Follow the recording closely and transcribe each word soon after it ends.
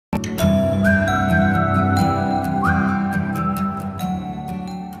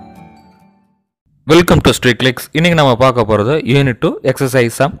Welcome to StreetClicks. இன்னைக்கு நம்ம பார்க்க போறது unit 2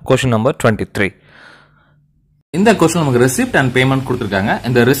 exercise some question number 23. இந்த क्वेश्चन நமக்கு ரெசிப்ட் அண்ட் பேமெண்ட் கொடுத்திருக்காங்க.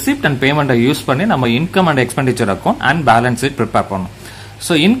 இந்த ரெசிப்ட் அண்ட் பேமெண்ட்டை யூஸ் பண்ணி நம்ம income and expenditure account and balance sheet prepare பண்ணணும்.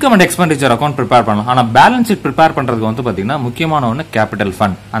 So income and expenditure account prepare பண்ணலாம். ஆனா பேலன்ஸ் ஷீட் ப்ரிப்பேர் பண்றதுக்கு வந்து பாத்தீங்கன்னா முக்கியமான ஒன்னு கேபிட்டல்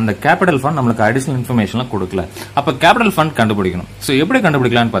ஃபண்ட். அந்த கேபிட்டல் ஃபண்ட் நமக்கு அடிஷனல் இன்ஃபர்மேஷன்லாம் கொடுக்கல. அப்ப கேபிட்டல் ஃபண்ட் கண்டுபிடிக்கணும். சோ எப்படி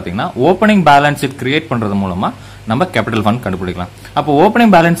கண்டுபிடிக்கலாம்னு பாத்தீங்கன்னா ஓபனிங் பேலன்ஸ் ஷீட் கிரியேட் பண்றது மூலமா நம்ம கேபிட்டல் ஃபண்ட் கண்டுபிடிக்கலாம். அப்போ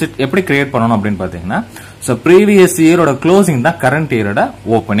ஓபனிங் பேலன்ஸ் ஷீட் எப்படி கிரியேட் பண்ணணும் அப்படின்னு பாத்தீங்கன்னா சோ ப்ரீவியஸ் இயரோட க்ளோசிங் தான் கரண்ட் இயரோட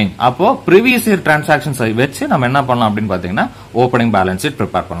ஓபனிங். அப்போ ப்ரீவியஸ் இயர் டிரான்சாக்ஷன்ஸ் வச்சு நம்ம என்ன பண்ணலாம் அப்படின்னு பாத்தீங்கன்னா ஓபனிங் பேலன்ஸ் ஷீட்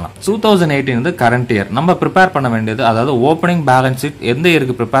ப்ரிப்பேர் பண்ணலாம். 2018 வந்து கரண்ட் இயர் நம்ம ப்ரிப்பேர் பண்ண வேண்டியது, அதாவது ஓபனிங் பேலன்ஸ் ஷீட் எந்த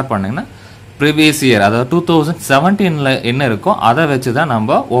இயருக்கு ப்ரிப்பேர் பண்ணீங்கன்னா ப்ரீவியஸ் இயர், அதாவது 2017ல என்ன இருக்கோ அதை வச்சு தான்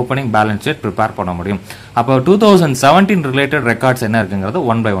நம்ம ஓபனிங் பேலன்ஸ் ஷீட் ப்ரிப்பேர் பண்ண முடியும். அப்போ 2017 ரிலேட்டட் ரெக்கார்ட்ஸ் என்ன இருக்குங்கிறது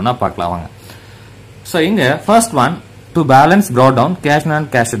ஒன் பை ஒன்னா பார்க்கலாம் வாங்க. சோ இங்க first one to balance brought down cash and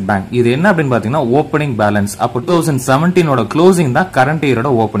cash at bank. இது என்ன அப்படின்னு பாத்தீங்கன்னா ஓபனிங் பேலன்ஸ். அப்போ 2017 ஓட க்ளோசிங் தான் கரண்ட் இயரோட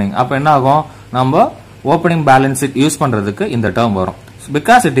ஓபனிங். அப்ப என்ன ஆகும், நம்ம ஓபனிங் பேலன்ஸ் ஷீட் யூஸ் பண்றதுக்கு இந்த டேர்ம் வரும்.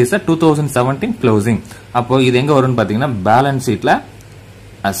 Because it is a 2017 closing. அப்போ இது எங்க வரும்னு பாத்தீங்கன்னா balance ஷீட்ல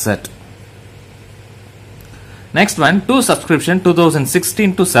asset. Next one to subscription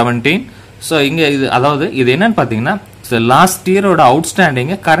 2016 to 17. So இங்க இது அதாவது இது என்னன்னு பாத்தீங்கன்னா லாஸ்ட் இயரோட அவுட்ஸ்டாண்டிங்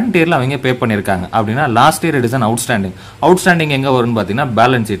கரண்ட் இயர்ல அவங்க பே பண்ணிருக்காங்க அப்படின்னா last year it is an outstanding. Outstanding எங்க வரும்னு பாத்தீங்கன்னா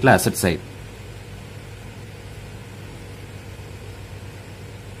பேலன்ஸ் ஷீட்ல அசெட் சைடு.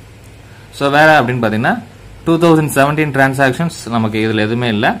 சோ வேற அப்படின்னு பாத்தீங்கன்னா 2017 டிரான்சாக்ஷன்ஸ் நமக்கு இதுல எதுவுமே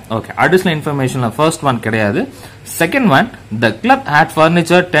இல்ல. ஓகே, அடிஷனல் இன்ஃபர்மேஷன்ல ஃபர்ஸ்ட் ஒன் கிடையாது. Second one the club had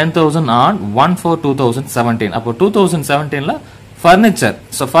furniture 10,000 on 1/4/2017. அப்போ 2017ல ஃபர்னிச்சர்.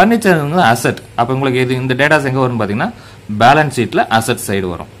 So furniture asset. அப்ப உங்களுக்கு இது இந்த டேட்டாஸ் எங்க வரும் பாத்தீங்கன்னா பேலன்ஸ் ஷீட்ல அசெட் சைடு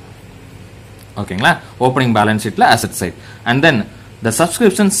வரும். ஓகேங்களா, opening balance ஷீட்ல asset side. And then the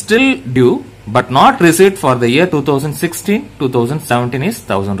subscription still due but not received for the year 2016-2017 is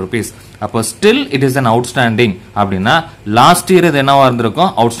 1,000 rupees. அப்போ still it is an outstanding அப்படின்னா லாஸ்ட் இயர் இது என்னவா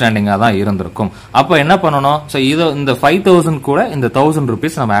இருந்திருக்கும், அவுட்ஸ்டாண்டிங்கா தான் இருந்திருக்கும். அப்போ என்ன பண்ணணும், சோ இந்த 5,000 கூட இந்த 1,000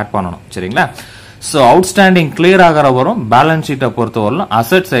 rupees நம்ம ஆட் பண்ணணும். சரிங்களா, சோ அவுட்ஸ்டாண்டிங் கிளியர் ஆகிற வரும் பேலன்ஸ் ஷீட்டை பொறுத்தவரைக்கும்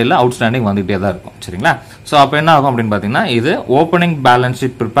அசெட் சைட்ல அவுட்ஸ்டாண்டிங் வந்துட்டே தான் இருக்கும். சரிங்களா, சோ அப்ப என்ன ஆகும் அப்படின்னு பாத்தீங்கன்னா இது ஓபனிங் பேலன்ஸ்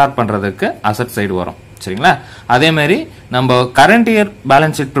ஷீட் ப்ரிப்பேர் பண்றதுக்கு அசெட் சைடு வரும். சரிங்களா, அதே மாதிரி நம்ம current year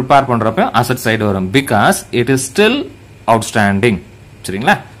balance sheet prepare பண்றப்ப அசெட் சைடு வரும். Because it is still outstanding.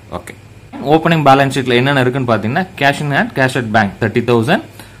 சரிங்களா, ஓகே. ஓபனிங் பேலன்ஸ் ஷீட்ல என்னென்ன இருக்குன்னு பாத்தீங்கன்னா cash in hand, cash at bank 30,000,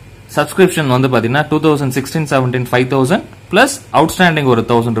 subscription வந்து பாத்தீங்கன்னா 2016-17 5,000 பிளஸ் அவுட்ஸ்டாண்டிங் ஒரு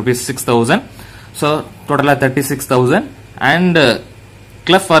 1,000 rupees 6,000. சோ டோட்டலா 36,000 அண்ட்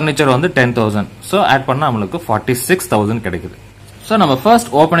கிளப் ஃபர்னிச்சர் வந்து 10,000. சோ ஆட் பண்ணா நமக்கு 46,000 கிடைக்குது. சோ நம்ம first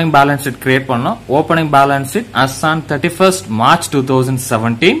opening balance sheet create பண்ணோம். Opening balance sheet as on 31st March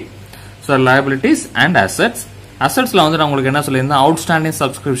 2017. So liabilities and assets. அசெட்ஸ்ல வந்து நான் உங்களுக்கு என்ன சொல்லியிருந்தேன், அவுட்ஸ்டாண்டிங்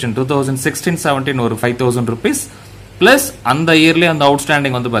சப்ஸ்கிரிப்ஷன் 2016-17 ஒரு 5,000 rupees பிளஸ் அந்த இயர்லயே அந்த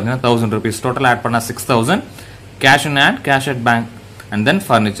அவுட்ஸ்டாண்டிங் வந்து பாத்தீங்கன்னா 1,000 rupees. டோட்டல் ஆட் பண்ணா 6,000. Cash in hand, cash at bank and then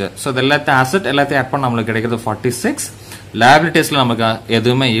furniture. So the asset எல்லாத்தையும் ஆட் பண்ணா நமக்கு கிடைக்கிறது 46. liabilitiesல நமக்கு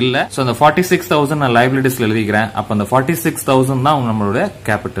எதுவுமே இல்ல. சோ அந்த 46,000 நான் liabilitiesல எழுதிக்கிறேன். அப்ப அந்த 46,000 தான் நம்மளுடைய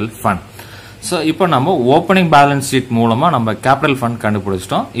கேபிட்டல் ஃபண்ட். சோ இப்போ நம்ம ஓபனிங் பேலன்ஸ் ஷீட் மூலமா நம்ம கேபிட்டல் ஃபண்ட்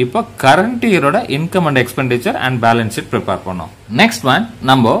கண்டுபிடிச்சிட்டோம். இப்போ current இயரோட income and expenditure and balance sheet prepare பண்ணோம். நெக்ஸ்ட் ஒன்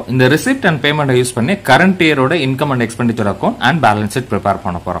நம்ம இந்த ரிசிப்ட் அண்ட் பேமெண்ட் யூஸ் பண்ணி current இயரோட income and expenditure account and balance sheet prepare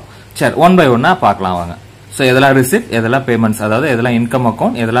பண்ண போறோம். சரி, ஒன் பை ஒன்னா பார்க்கலாம் வாங்க. சோ எதெல்லாம் ரிசிப்ட், எதெல்லாம் பேமெண்ட்ஸ், அதாவது எதெல்லாம் இன்கம்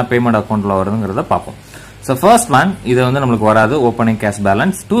அக்கவுண்ட், எதெல்லாம் பேமெண்ட் அக்கவுண்ட்ல வருதுங்கிறத பார்ப்போம். சோ ஃபர்ஸ்ட் ஒன் இது வந்து நமக்கு வராது, opening cash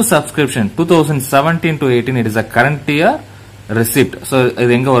balance. To subscription 2017 to 18 it is a current year receipt. So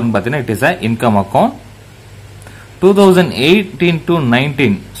இது எங்க வரும்னு பாத்தீங்கன்னா it is a income account. 2018 to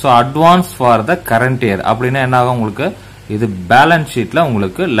 19 so advance for the current year அப்படின்னா என்ன ஆகும், உங்களுக்கு இது பேலன்ஸ் ஷீட்ல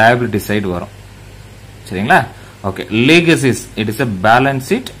உங்களுக்கு liability சைடு வரும். சரிங்களா, okay. லீகசிஸ் it is a balance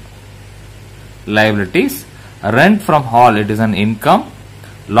sheet liabilities. Rent from hall it is an income.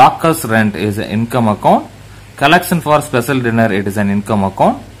 Lockers rent is an income account. Collection for special dinner it is an income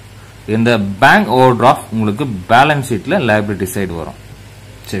account. In the bank overdraft உங்களுக்கு balance sheetல liability side வரும்.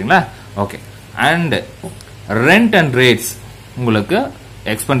 சரிங்களா, okay. And rent and rates உங்களுக்கு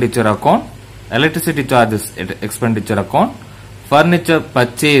expenditure account. Electricity charges expenditure account. Furniture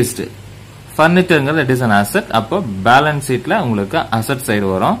purchased, furnitureங்கிறது it is an asset. அப்போ balance sheetல உங்களுக்கு asset side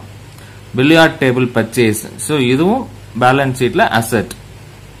வரும். Billiard table purchase, so இதுவும் balance ஷீட்ல asset.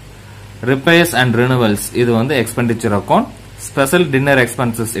 Repairs and ரினுவல்ஸ் இது வந்து expenditure account. Special dinner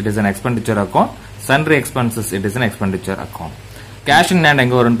expenses it is an expenditure account. Sundry expenses it is an expenditure account. Cash in hand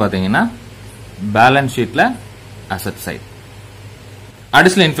எங்க வரும்னு பாத்தீங்கன்னா balance ஷீட்ல asset side.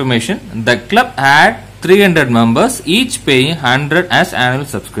 Additional information, the club had 300 members each paying 100 as annual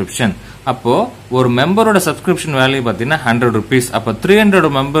subscription. அப்போ ஒரு மெம்பரோட subscription value பாத்தீங்கன்னா 100 rupees. அப்போ 300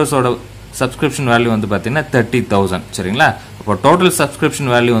 மெம்பர்ஸோட subscription value வந்து பாத்தீங்கன்னா 30,000. சரிங்களா? அப்போ டோட்டல்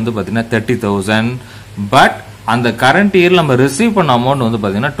சப்ஸ்கிரிப்ஷன் வேல்யூ வந்து பாத்தீங்கன்னா 30,000. பட் அந்த கரண்ட் இயர்ல நம்ம ரிசீவ் பண்ண அமௌண்ட் வந்து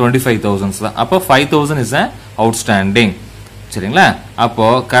பாத்தீங்கன்னா 25,000 தான். அப்போ 5,000 இஸ் அவுட்ஸ்டாண்டிங். சரிங்களா? அப்போ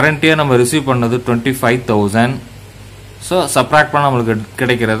கரண்ட் இயர் நம்ம ரிசீவ் பண்ணது 25,000. So subtract பண்ணா நமக்கு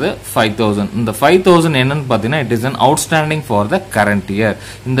கிடைக்கிறது 5,000. இந்த 5,000 என்னன்னு பாத்தீங்கன்னா it is an outstanding for the current year.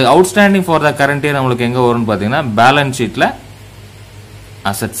 இந்த outstanding for the current year நமக்கு எங்க வரும்னு பாத்தீங்கன்னா பேலன்ஸ் ஷீட்ல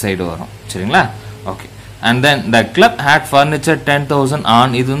asset side வரும். சரிங்களா? Okay. And then the club had furniture 10,000 on.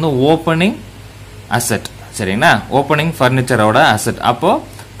 இது வந்து opening asset. சரிங்களா? opening furniture ஓட asset. அப்போ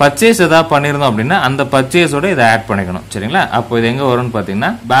பர்ச்சேஸ் ஏதாவது பண்ணிருந்தோம் அப்படின்னா அந்த பர்ச்சேஸ் ஓட இதை ஆட் பண்ணிக்கணும். சரிங்களா? அப்போ இது எங்க வரும்னு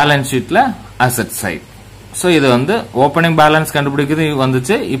பாத்தீங்கன்னா பேலன்ஸ் ஷீட்ல asset side. So இது வந்து ஓப்பனிங் பேலன்ஸ் கண்டுபிடிக்கிறது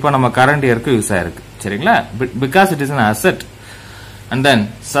வந்துச்சு. இப்போ நம்ம கரண்ட் இயருக்கு யூஸ் ஆயிருக்கு. சரிங்களா? Because it is an asset. And then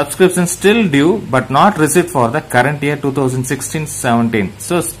subscription still due but not received for the current year 2016-17.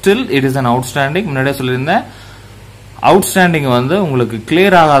 So still it is an outstanding. முன்னாடியே சொல்லியிருந்தேன் அவுட்ஸ்டாண்டிங் வந்து உங்களுக்கு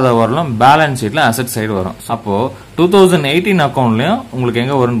கிளியர் ஆகாத வரலாம் பேலன்ஸ் ஷீட்ல அசெட் சைடு வரும். அப்போ 2018 அக்கௌண்ட்லயும் உங்களுக்கு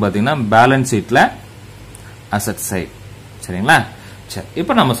எங்க வரும்னு பாத்தீங்கன்னா பேலன்ஸ் ஷீட்ல அசெட் சைடு. சரிங்களா? சரி,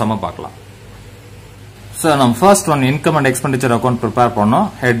 இப்போ நம்ம சம பார்க்கலாம். So நம்ம first one income and expenditure account prepare பண்ணோம்.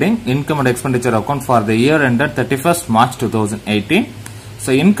 heading income and expenditure account for the year ended 31st March 2018. So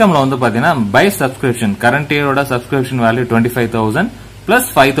incomeல வந்து பாத்தீங்கன்னா by subscription current year ஓட subscription value 25,000 plus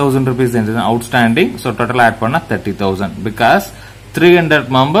 5,000 rupees is outstanding. So total add பண்ணா 30,000 because 300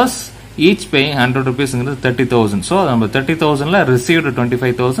 members each paying 100 rupees ங்கிறது 30,000. So நம்ம 30,000ல received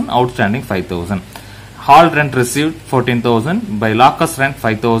 25,000, outstanding 5,000. Hall rent received 14,000, by lockers rent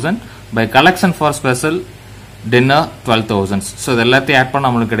 5,000, by collection for special dinner 12,000. So இது எல்லாத்தையும் add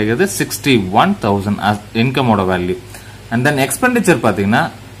பண்ணா நமக்கு கிடைக்குது 61,000 as income ஓட value. And then expenditure பாத்தீங்கன்னா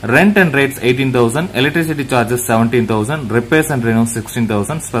rent and rates 18,000, electricity charges 17,000, repairs and renews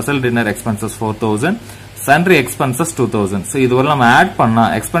 16,000, special dinner expenses 4,000, sundry expenses 2,000. So இதுவெல்லாம் நம்ம add பண்ணா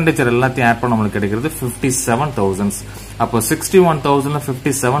expenditure எல்லாத்தையும் ஆட் பண்ணா நமக்கு கிடைக்கிறது 57,000. அப்போ 61,000ல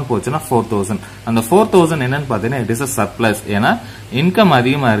 57 போச்சுன்னா 4,000. அந்த 4,000 என்னன்னு பாத்தீங்கன்னா it is a surplus. ஏன்னா இன்கம்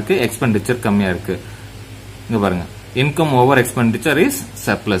அதிகமா இருக்கு, எக்ஸ்பெண்டிச்சர் கம்மியா இருக்கு. இங்க பாருங்க, income over expenditure is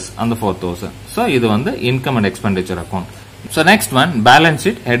surplus அந்த 4,000. சோ இது வந்து income and expenditure account. So next one balance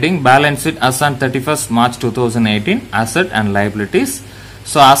sheet. Heading balance sheet as on 31st March 2018 asset and liabilities.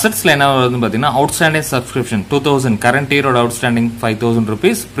 So அசெட்ஸ்ல என்ன வருதுன்னு பாத்தீங்கன்னா outstanding subscription 2,000, current இயரோட outstanding 5,000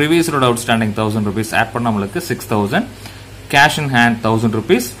 rupees, previous year outstanding 1,000 rupees add பண்ணா நமக்கு 6,000, cash in hand 1,000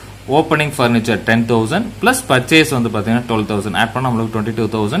 rupees, opening furniture 10,000 plus purchase வந்து பாத்தீங்கன்னா 12,000 add பண்ணா நமக்கு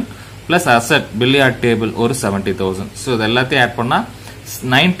 22,000 plus asset billiard table ஒரு 70,000. சோ இது எல்லாத்தையும் ஆட் பண்ணா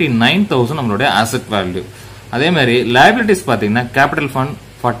 99,000 நம்மளுடைய asset value. அதே மாதிரி liabilities பாத்தீங்கன்னா capital fund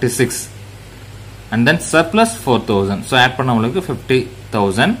 46 and then surplus 4,000. so add பண்ணா நமக்கு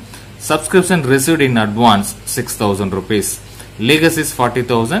 50,000. subscription received in advance 6,000 rupees, legacies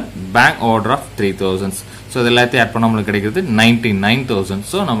 40,000, bank overdraft 3,000. so இது எல்லாத்தையும் ஆட் பண்ணா நமக்கு கிடைக்கிறது 99,000.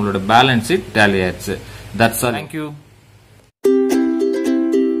 so நம்மளோட பேலன்ஸ் ஷீட் டேலி ஆயிடுச்சு. That's all. Thank you.